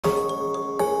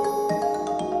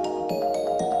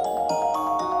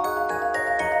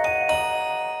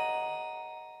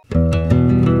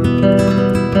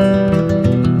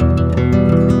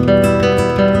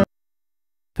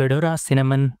Fedora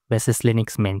Cinnamon versus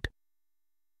Linux Mint.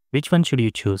 Which one should you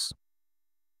choose?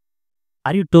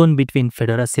 Are you torn between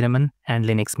Fedora Cinnamon and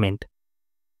Linux Mint?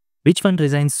 Which one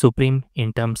reigns supreme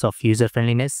in terms of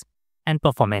user-friendliness and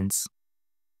performance?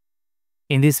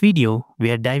 In this video, we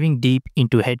are diving deep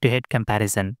into head-to-head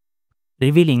comparison,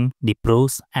 revealing the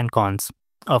pros and cons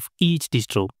of each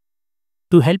distro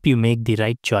to help you make the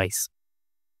right choice.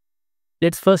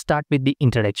 Let's first start with the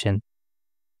introduction.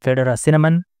 Fedora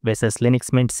Cinnamon versus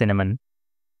Linux Mint Cinnamon,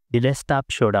 the desktop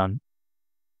showdown.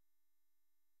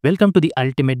 Welcome to the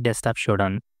ultimate desktop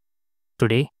showdown.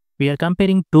 Today, we are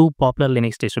comparing two popular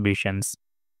Linux distributions,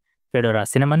 Fedora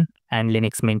Cinnamon and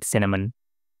Linux Mint Cinnamon.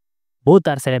 Both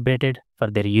are celebrated for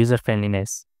their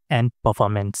user-friendliness and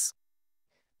performance,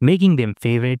 making them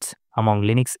favorites among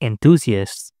Linux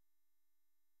enthusiasts.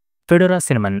 Fedora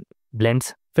Cinnamon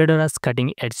blends Fedora's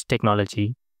cutting-edge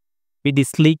technology with the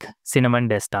sleek Cinnamon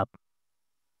desktop,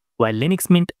 while Linux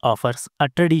Mint offers a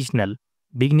traditional,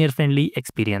 beginner-friendly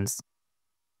experience.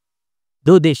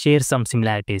 Though they share some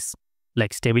similarities,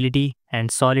 like stability and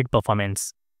solid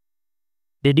performance,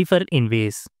 they differ in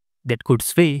ways that could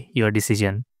sway your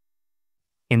decision.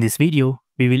 In this video,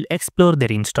 we will explore their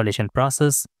installation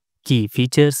process, key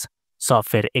features,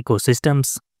 software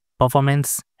ecosystems,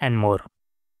 performance, and more.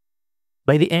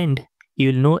 By the end,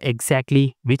 you will know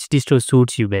exactly which distro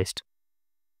suits you best.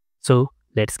 So,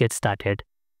 let's get started.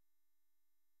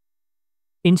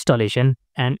 Installation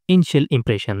and initial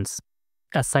impressions.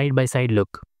 A side-by-side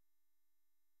look.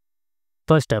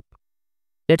 First up,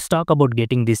 let's talk about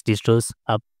getting these distros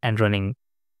up and running.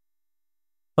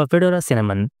 For Fedora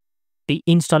Cinnamon, the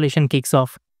installation kicks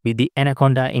off with the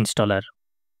Anaconda installer.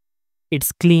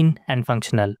 It's clean and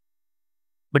functional,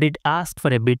 but it asks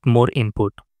for a bit more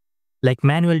input, like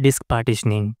manual disk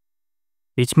partitioning,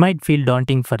 which might feel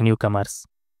daunting for newcomers.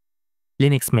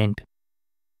 Linux Mint,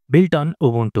 built on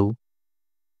Ubuntu,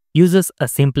 uses a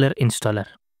simpler installer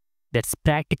that's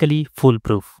practically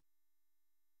foolproof.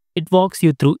 It walks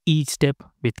you through each step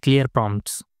with clear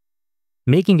prompts,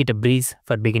 making it a breeze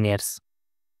for beginners.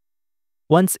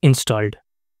 Once installed,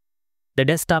 the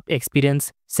desktop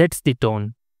experience sets the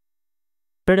tone.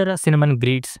 Fedora Cinnamon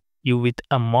greets you with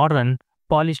a modern,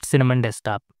 polished Cinnamon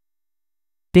desktop.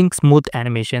 Think smooth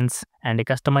animations and a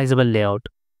customizable layout.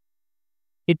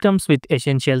 It comes with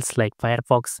essentials like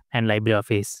Firefox and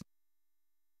LibreOffice,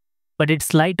 but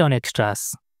it's light on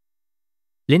extras.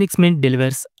 Linux Mint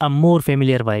delivers a more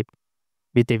familiar vibe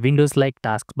with a Windows-like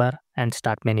taskbar and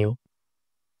start menu.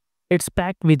 It's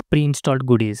packed with pre-installed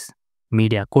goodies,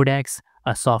 media codecs,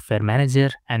 a software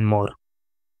manager, and more,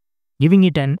 giving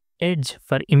it an edge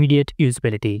for immediate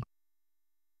usability.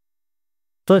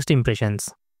 First impressions.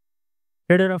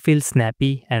 Fedora feels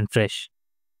snappy and fresh,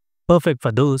 perfect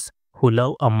for those who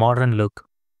love a modern look.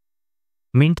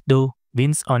 Mint, though,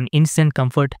 wins on instant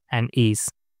comfort and ease,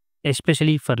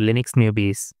 especially for Linux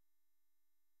newbies.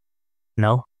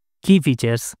 Now, key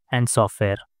features and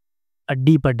software. A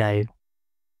deeper dive.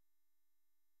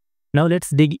 Now let's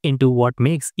dig into what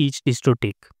makes each distro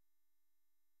tick.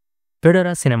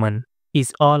 Fedora Cinnamon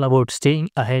is all about staying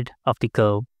ahead of the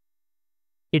curve.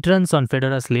 It runs on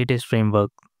Fedora's latest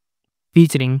framework,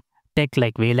 featuring tech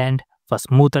like Wayland for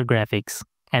smoother graphics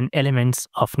and elements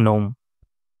of GNOME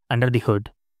under the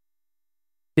hood.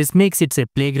 This makes it a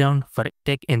playground for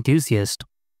tech enthusiasts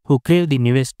who crave the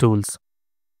newest tools.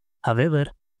 However,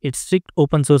 its strict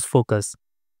open source focus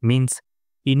means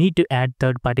you need to add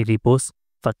third-party repos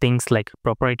for things like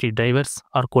proprietary drivers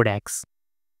or codecs.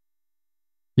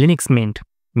 Linux Mint,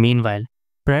 meanwhile,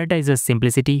 prioritizes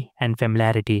simplicity and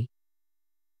familiarity.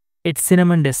 Its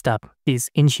Cinnamon desktop is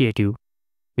intuitive,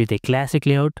 with a classic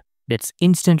layout that's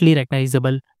instantly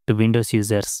recognizable to Windows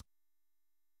users.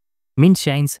 Mint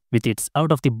shines with its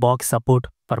out-of-the-box support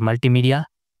for multimedia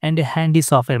and a handy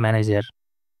software manager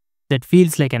that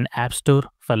feels like an app store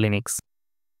for Linux.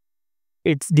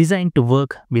 It's designed to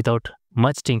work without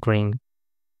much tinkering.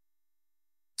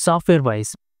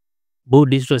 Software-wise, both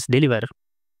distros deliver.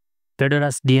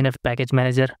 Fedora's DNF package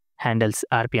manager handles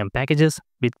RPM packages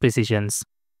with precision.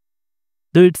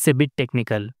 Though it's a bit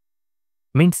technical,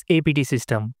 Mint's APT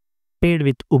system, paired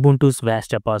with Ubuntu's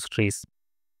vast repositories,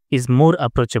 is more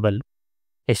approachable,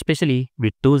 especially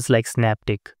with tools like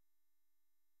Snaptik.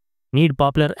 Need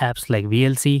popular apps like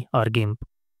VLC or GIMP?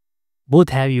 Both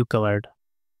have you covered,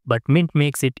 but Mint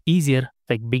makes it easier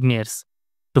for beginners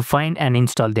to find and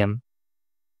install them.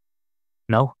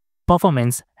 Now,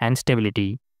 performance and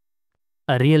stability.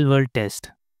 A real-world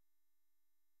test.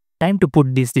 Time to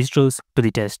put these distros to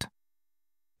the test.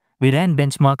 We ran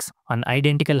benchmarks on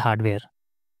identical hardware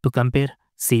to compare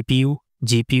CPU,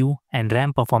 GPU, and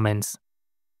RAM performance.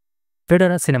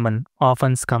 Fedora Cinnamon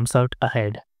often comes out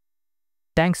ahead,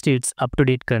 thanks to its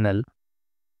up-to-date kernel.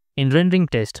 In rendering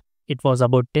test, it was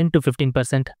about 10 to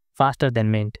 15% faster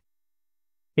than Mint.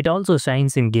 It also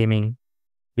shines in gaming,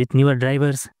 with newer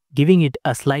drivers giving it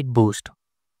a slight boost.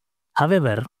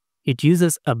 However, it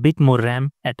uses a bit more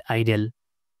RAM at idle,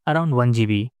 around 1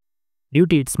 GB, due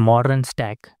to its modern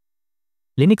stack.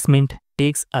 Linux Mint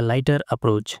takes a lighter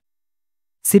approach,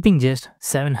 sipping just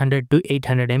 700 to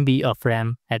 800 MB of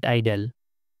RAM at idle.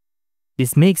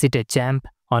 This makes it a champ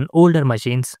on older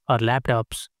machines or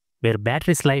laptops where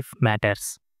battery's life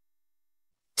matters.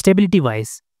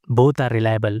 Stability-wise, both are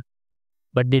reliable,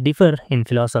 but they differ in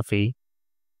philosophy.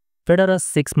 Fedora's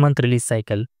 6-month release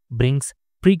cycle brings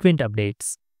frequent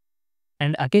updates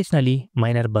and occasionally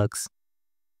minor bugs.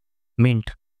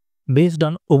 Mint, based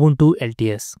on Ubuntu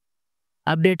LTS,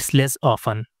 updates less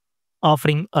often,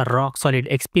 offering a rock-solid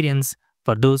experience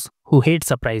for those who hate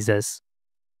surprises.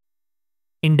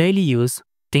 In daily use,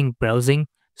 think browsing,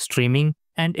 streaming,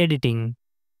 and editing.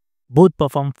 Both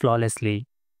perform flawlessly.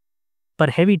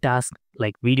 For heavy tasks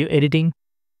like video editing,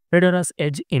 Fedora's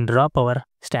edge in raw power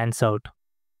stands out.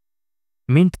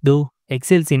 Mint, though,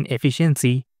 excels in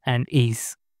efficiency and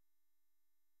ease.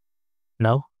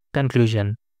 Now,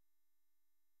 conclusion.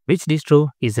 Which distro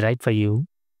is right for you?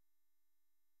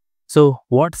 So,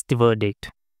 what's the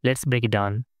verdict? Let's break it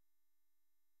down.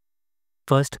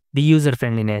 First, the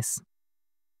user-friendliness.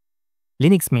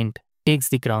 Linux Mint takes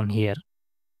the crown here.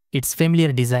 Its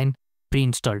familiar design,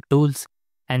 pre-installed tools,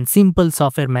 and simple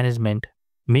software management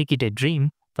make it a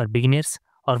dream for beginners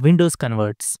or Windows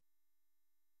converts.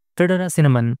 Fedora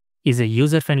Cinnamon is a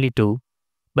user-friendly too,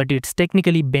 but its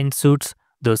technically bent suits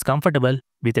those comfortable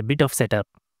with a bit of setup.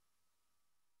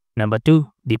 Number 2,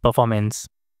 the performance.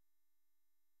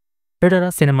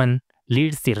 Fedora Cinnamon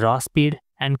leads the raw speed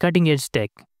and cutting-edge tech,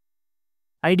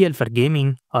 ideal for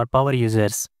gaming or power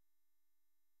users.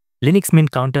 Linux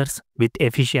Mint counters with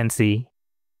efficiency,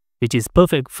 which is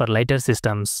perfect for lighter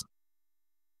systems.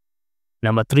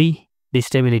 Number 3, the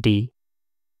stability.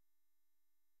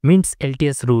 Mint's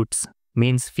LTS roots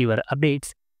means fewer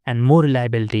updates and more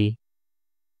reliability.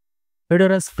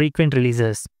 Fedora's frequent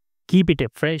releases keep it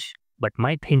fresh but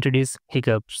might introduce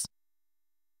hiccups.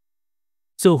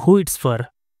 So who it's for?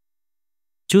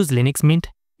 Choose Linux Mint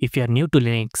if you are new to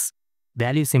Linux,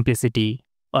 value simplicity,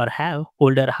 or have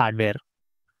older hardware.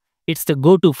 It's the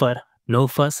go-to for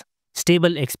no-fuss,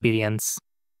 stable experience.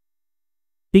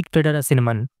 Pick Fedora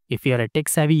Cinnamon if you are a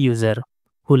tech-savvy user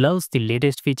who loves the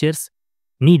latest features,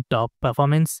 need top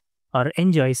performance, or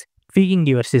enjoys tweaking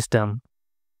your system.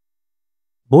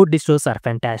 Both distros are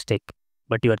fantastic,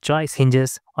 but your choice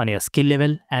hinges on your skill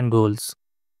level and goals.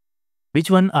 Which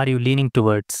one are you leaning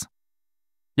towards?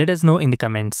 Let us know in the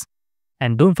comments.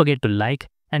 And don't forget to like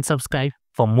and subscribe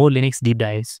for more Linux deep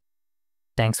dives.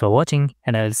 Thanks for watching,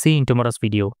 and I will see you in tomorrow's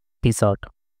video. Peace out.